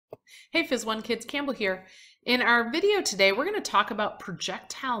Hey Phys 1 kids, Campbell here. In our video today, we're going to talk about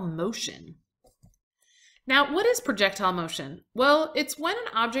projectile motion. Now, what is projectile motion? Well, it's when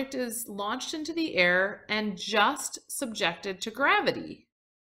an object is launched into the air and just subjected to gravity.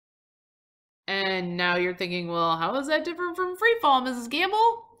 And now you're thinking, well, how is that different from free fall, Mrs.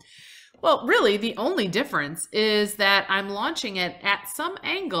 Campbell? Well, really, the only difference is that I'm launching it at some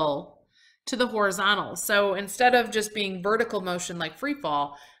angle to the horizontal. So instead of just being vertical motion like free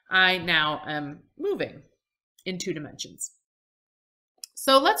fall, I now am moving in 2 dimensions.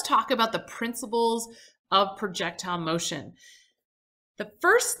 So let's talk about the principles of projectile motion. The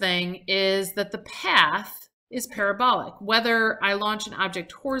first thing is that the path is parabolic. Whether I launch an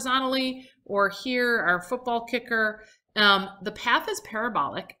object horizontally or here, our football kicker, the path is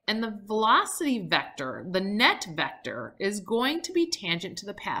parabolic and the velocity vector, the net vector, is going to be tangent to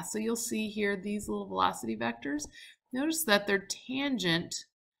the path. So you'll see here these little velocity vectors. Notice that they're tangent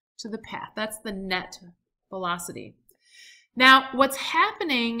to the path. That's the net velocity. Now, what's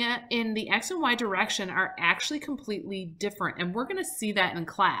happening in the x and y direction are actually completely different, and we're going to see that in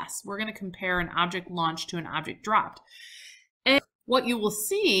class. We're going to compare an object launched to an object dropped. And what you will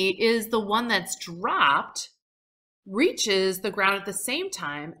see is the one that's dropped reaches the ground at the same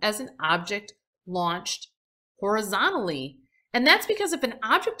time as an object launched horizontally. And that's because if an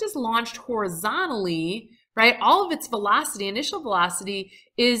object is launched horizontally, right, all of its velocity, initial velocity,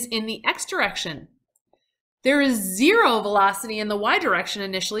 is in the x direction. There is 0 velocity in the y direction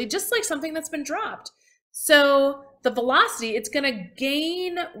initially, just like something that's been dropped. So the velocity, it's going to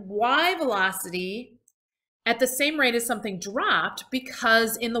gain y velocity at the same rate as something dropped,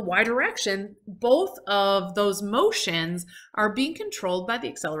 because in the y direction, both of those motions are being controlled by the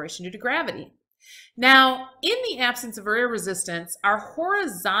acceleration due to gravity. Now, in the absence of air resistance, our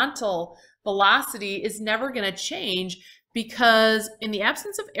horizontal velocity is never going to change, because in the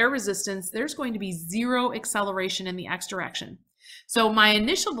absence of air resistance, there's going to be 0 acceleration in the x direction. So my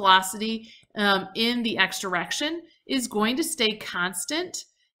initial velocity in the x direction is going to stay constant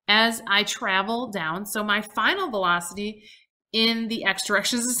as I travel down. So my final velocity in the x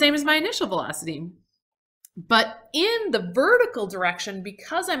direction is the same as my initial velocity. But in the vertical direction,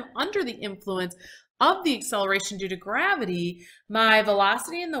 because I'm under the influence of the acceleration due to gravity, my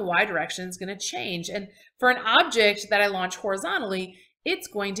velocity in the y direction is going to change. And for an object that I launch horizontally, it's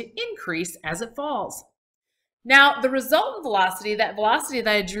going to increase as it falls. Now, the resultant velocity, that velocity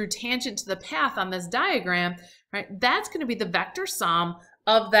that I drew tangent to the path on this diagram, right, that's going to be the vector sum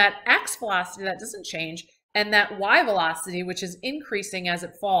of that x velocity that doesn't change and that y velocity, which is increasing as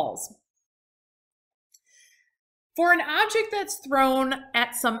it falls. For an object that's thrown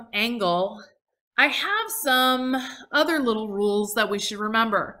at some angle, I have some other little rules that we should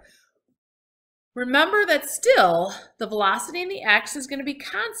remember. Remember that still the velocity in the x is going to be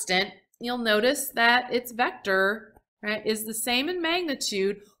constant. You'll notice that its vector, right, is the same in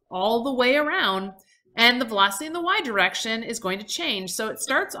magnitude all the way around, and the velocity in the y direction is going to change. So it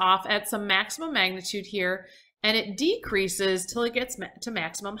starts off at some maximum magnitude here, and it decreases till it gets to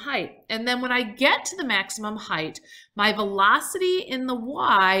maximum height. And then when I get to the maximum height, my velocity in the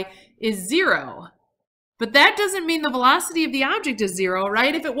y is 0. But that doesn't mean the velocity of the object is 0,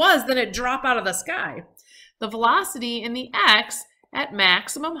 right? If it was, then it'd drop out of the sky. The velocity in the x at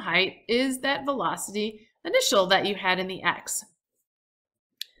maximum height is that velocity initial that you had in the x.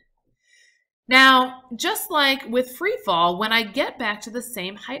 Now, just like with free fall, when I get back to the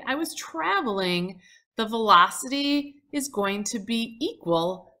same height I was traveling, the velocity is going to be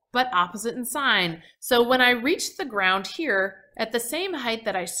equal but opposite in sign. So when I reach the ground here at the same height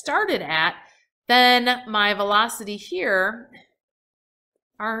that I started at, then my velocity here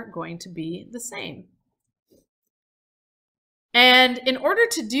are going to be the same. And in order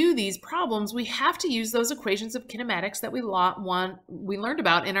to do these problems, we have to use those equations of kinematics that we learned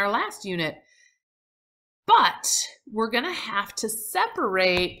about in our last unit. But we're going to have to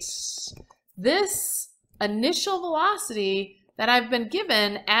separate this initial velocity that I've been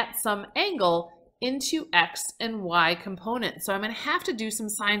given at some angle into x and y components. So I'm going to have to do some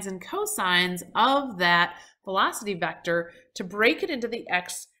sines and cosines of that velocity vector to break it into the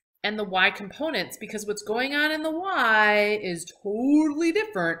x and the y components, because what's going on in the y is totally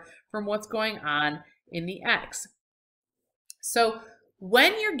different from what's going on in the x. So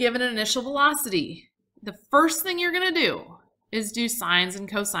when you're given an initial velocity, the first thing you're going to do is do sines and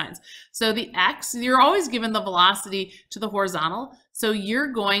cosines. So the x, you're always given the velocity to the horizontal, so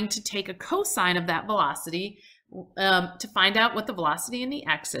you're going to take a cosine of that velocity to find out what the velocity in the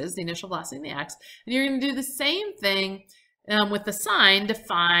x is, the initial velocity in the x, and you're going to do the same thing with the sign to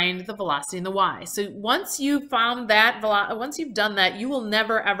find the velocity and the y. So once you've found that, once you've done that, you will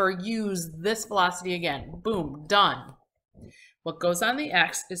never ever use this velocity again. Boom, done. What goes on the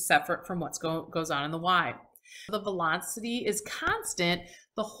x is separate from what goes on in the y. The velocity is constant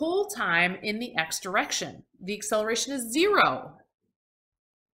the whole time in the x direction. The acceleration is 0.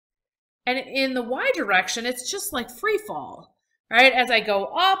 And in the y direction, it's just like free fall, right? As I go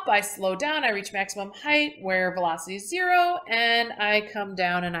up, I slow down, I reach maximum height where velocity is 0, and I come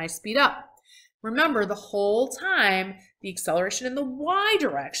down and I speed up. Remember, the whole time, the acceleration in the y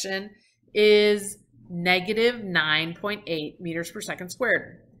direction is negative 9.8 meters per second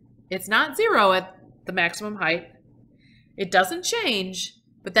squared. It's not 0 at the maximum height. It doesn't change,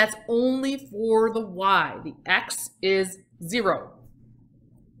 but that's only for the y. The x is 0.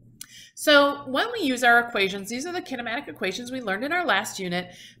 So when we use our equations, these are the kinematic equations we learned in our last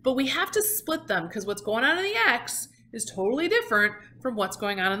unit, but we have to split them because what's going on in the x is totally different from what's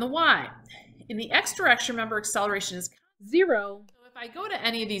going on in the y. In the x direction, remember, acceleration is 0. So if I go to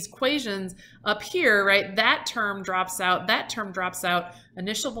any of these equations up here, right, that term drops out, that term drops out,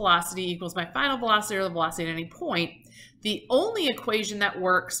 initial velocity equals my final velocity or the velocity at any point. The only equation that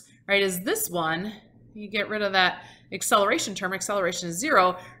works, right, is this one. You get rid of that acceleration term, acceleration is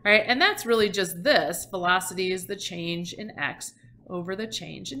 0, right? And that's really just this. Velocity is the change in x over the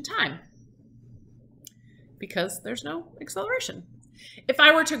change in time because there's no acceleration. If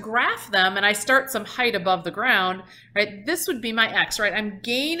I were to graph them and I start some height above the ground, right, this would be my x, right? I'm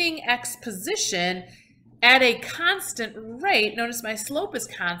gaining x position at a constant rate. Notice my slope is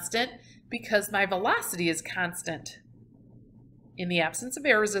constant because my velocity is constant. In the absence of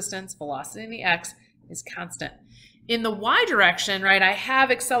air resistance, velocity in the x is constant. In the y direction, right, I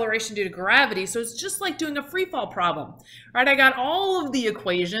have acceleration due to gravity, so it's just like doing a free fall problem, right? I got all of the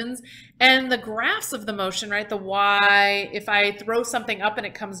equations and the graphs of the motion, right? The y, if I throw something up and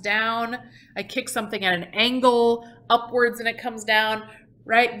it comes down, I kick something at an angle upwards and it comes down,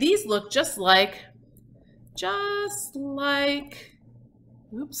 right? These look just like,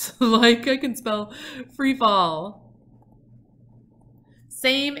 oops, like I can spell free fall.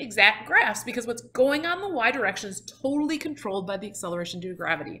 Same exact graphs because what's going on in the y direction is totally controlled by the acceleration due to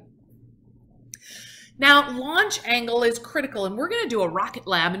gravity. Now, launch angle is critical, and we're going to do a rocket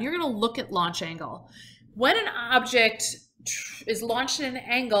lab, and you're going to look at launch angle. When an object is launched at an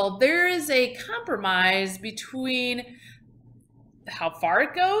angle, there is a compromise between how far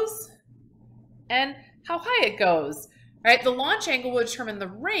it goes and how high it goes, right? The launch angle will determine the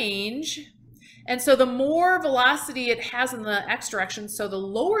range. And so the more velocity it has in the x direction, so the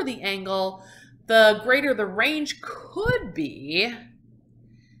lower the angle, the greater the range could be.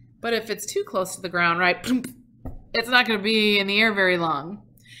 But if it's too close to the ground, right, it's not going to be in the air very long.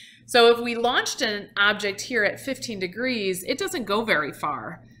 So if we launched an object here at 15 degrees, it doesn't go very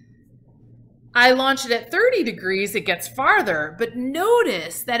far. I launch it at 30 degrees, it gets farther. But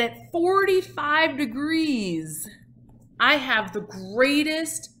notice that at 45 degrees, I have the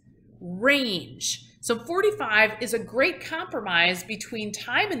greatest range. So 45 is a great compromise between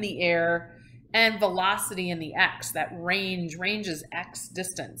time in the air and velocity in the x. That range is x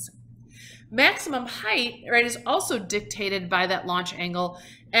distance. Maximum height, right, is also dictated by that launch angle.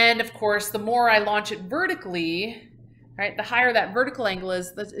 And of course, the more I launch it vertically, right, the higher that vertical angle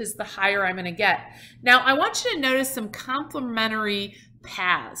is the higher I'm going to get. Now, I want you to notice some complementary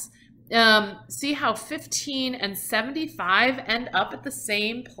paths. See how 15 and 75 end up at the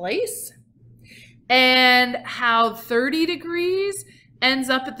same place? And how 30 degrees ends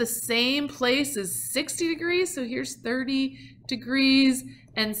up at the same place as 60 degrees? So here's 30 degrees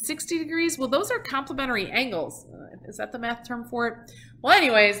and 60 degrees. Well, those are complementary angles. Is that the math term for it? Well,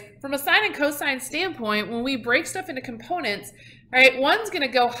 anyways, from a sine and cosine standpoint, when we break stuff into components, right, one's going to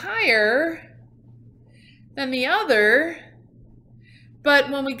go higher than the other.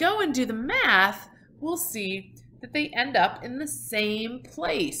 But when we go and do the math, we'll see that they end up in the same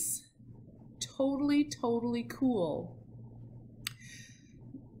place. Totally, totally cool.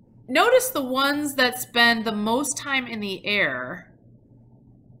 Notice the ones that spend the most time in the air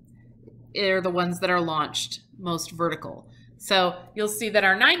are the ones that are launched most vertical. So you'll see that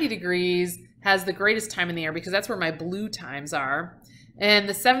our 90 degrees has the greatest time in the air because that's where my blue times are. And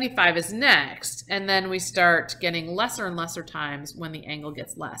the 75 is next, and then we start getting lesser and lesser times when the angle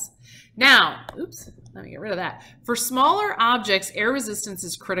gets less. Now, oops, let me get rid of that. For smaller objects, air resistance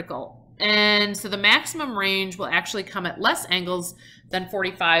is critical. And so the maximum range will actually come at less angles than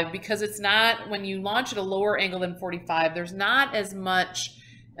 45 because it's not, when you launch at a lower angle than 45, there's not as much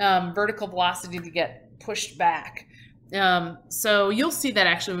vertical velocity to get pushed back. So you'll see that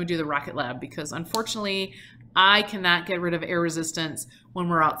actually when we do the rocket lab because unfortunately, I cannot get rid of air resistance when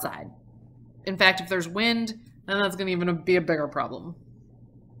we're outside. In fact, if there's wind, then that's going to even be a bigger problem.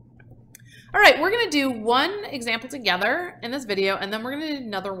 All right, we're going to do one example together in this video, and then we're going to do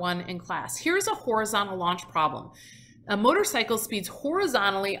another one in class. Here's a horizontal launch problem. A motorcycle speeds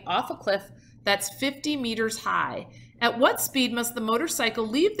horizontally off a cliff that's 50 meters high. At what speed must the motorcycle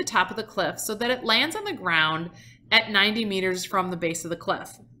leave the top of the cliff so that it lands on the ground at 90 meters from the base of the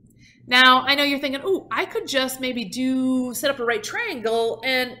cliff? Now, I know you're thinking, oh, I could just maybe set up a right triangle,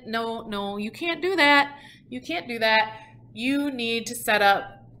 and no, you can't do that. You can't do that. You need to set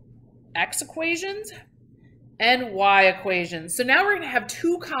up X equations and Y equations. So now we're going to have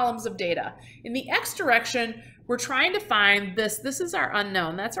two columns of data. In the X direction, we're trying to find this. This is our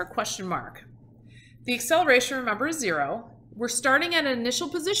unknown. That's our question mark. The acceleration, remember, is 0. We're starting at an initial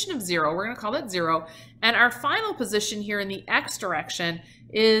position of 0. We're going to call that 0. And our final position here in the X direction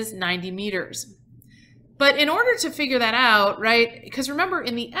is 90 meters. But in order to figure that out, right, because remember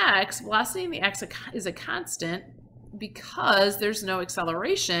in the X, velocity in the X is a constant because there's no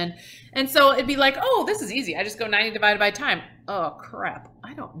acceleration. And so it'd be like, oh, this is easy. I just go 90 divided by time. Oh, crap.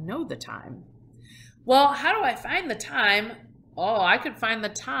 I don't know the time. Well, how do I find the time? Oh, I could find the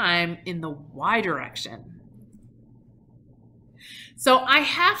time in the Y direction. So I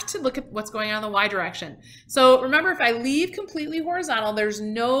have to look at what's going on in the Y direction. So remember, if I leave completely horizontal, there's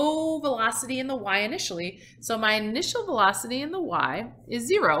no velocity in the Y initially. So my initial velocity in the Y is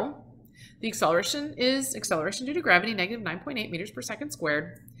 0. The acceleration is acceleration due to gravity, negative 9.8 meters per second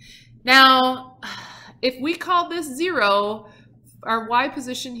squared. Now, if we call this 0, our Y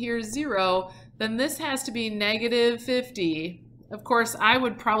position here is 0, then this has to be negative 50. Of course, I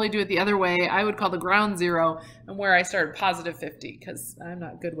would probably do it the other way. I would call the ground 0 and where I started positive 50 because I'm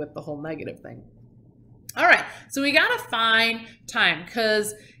not good with the whole negative thing. All right, so we got to find time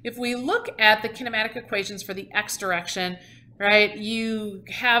because if we look at the kinematic equations for the X direction, right, you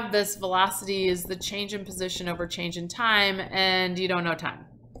have this velocity is the change in position over change in time, and you don't know time.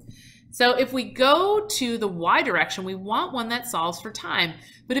 So if we go to the Y direction, we want one that solves for time.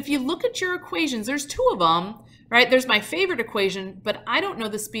 But if you look at your equations, there's two of them, right? There's my favorite equation, but I don't know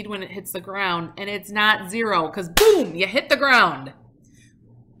the speed when it hits the ground, and it's not 0 because boom, you hit the ground.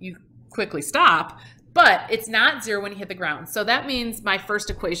 You quickly stop, but it's not 0 when you hit the ground. So that means my first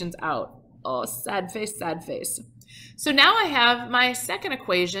equation's out. Oh, sad face, sad face. So now I have my second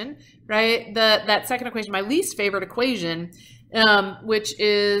equation, right? That second equation, my least favorite equation, which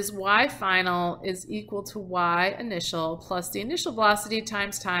is Y final is equal to Y initial plus the initial velocity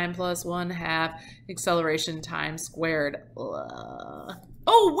times time plus 1/2 acceleration times squared.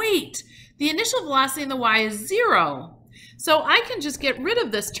 Oh, wait, the initial velocity in the Y is 0. So I can just get rid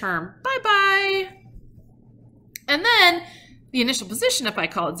of this term. Bye-bye. And then the initial position, if I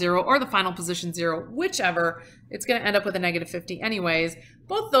call it 0, or the final position 0, whichever, it's going to end up with a negative 50 anyways.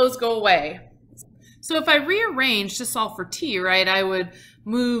 Both those go away. So if I rearrange to solve for t, right, I would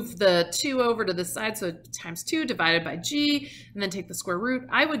move the 2 over to the side, so times 2 divided by g, and then take the square root,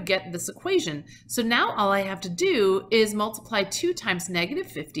 I would get this equation. So now all I have to do is multiply 2 times negative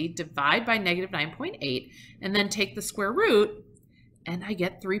 50, divide by negative 9.8, and then take the square root, and I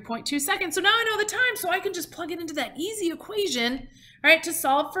get 3.2 seconds. So now I know the time, so I can just plug it into that easy equation, right, to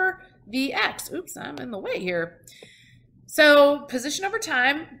solve for the x. Oops, I'm in the way here. So position over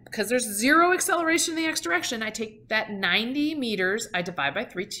time, because there's 0 acceleration in the x direction, I take that 90 meters, I divide by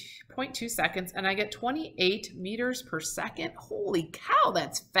 3.2 seconds, and I get 28 meters per second. Holy cow,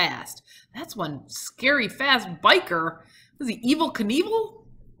 that's fast. That's one scary fast biker. Was he Evel Knievel?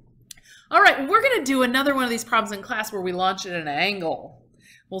 All right, we're going to do another one of these problems in class where we launch at an angle.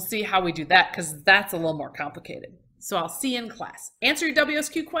 We'll see how we do that because that's a little more complicated. So I'll see you in class. Answer your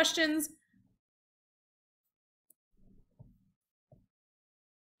WSQ questions